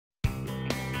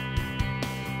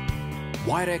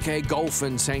Wairakei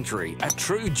Golfing Sanctuary, a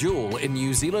true jewel in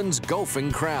New Zealand's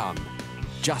golfing crown.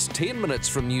 Just 10 minutes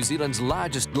from New Zealand's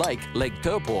largest lake, Lake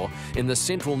Taupo, in the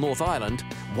central North Island,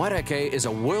 Wairakei is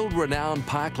a world-renowned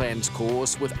parklands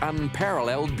course with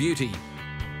unparalleled beauty.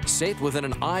 Set within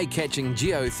an eye-catching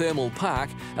geothermal park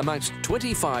amongst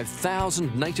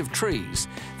 25,000 native trees,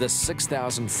 this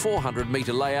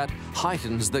 6,400-metre layout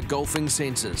heightens the golfing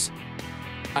senses.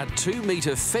 A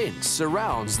 2-metre fence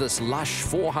surrounds this lush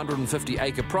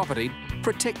 450-acre property,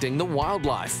 protecting the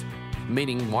wildlife,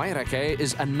 meaning Wairakei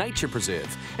is a nature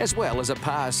preserve, as well as a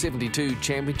par 72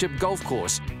 championship golf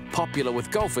course, popular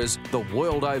with golfers the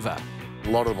world over. A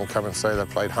lot of them will come and say they've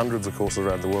played hundreds of courses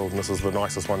around the world and this is the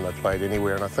nicest one they've played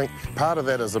anywhere. And I think part of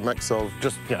that is a mix of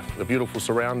just the beautiful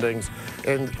surroundings,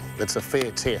 and it's a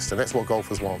fair test, and that's what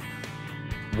golfers want.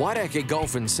 Wairakei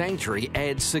Golfing Sanctuary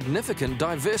adds significant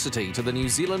diversity to the New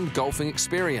Zealand golfing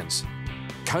experience.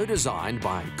 Co-designed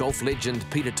by golf legend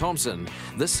Peter Thompson,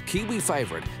 this Kiwi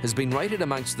favourite has been rated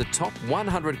amongst the top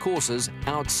 100 courses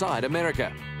outside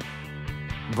America.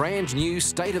 Brand new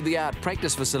state-of-the-art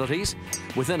practice facilities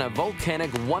within a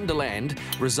volcanic wonderland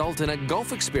result in a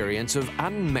golf experience of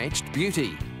unmatched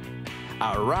beauty.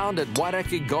 A round at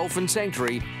Wairakei Golfing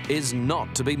Sanctuary is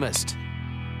not to be missed.